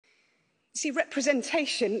See,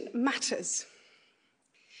 representation matters.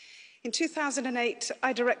 In 2008,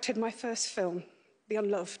 I directed my first film, The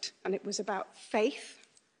Unloved, and it was about faith,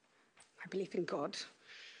 I believe in God,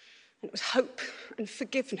 and it was hope and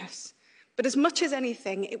forgiveness. But as much as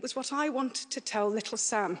anything, it was what I wanted to tell little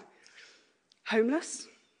Sam, homeless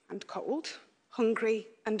and cold, hungry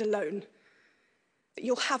and alone, that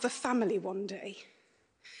you'll have a family one day,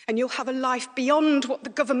 and you'll have a life beyond what the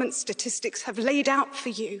government statistics have laid out for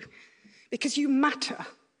you, because you matter.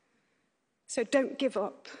 So don't give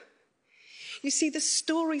up. You see, the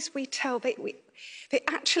stories we tell, they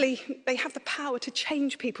have the power to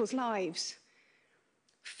change people's lives.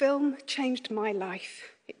 Film changed my life.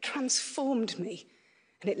 It transformed me,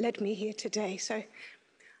 and it led me here today. So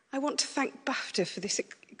I want to thank BAFTA for this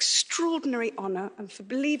extraordinary honour and for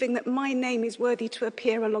believing that my name is worthy to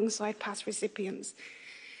appear alongside past recipients.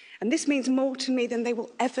 And this means more to me than they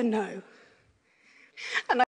will ever know. And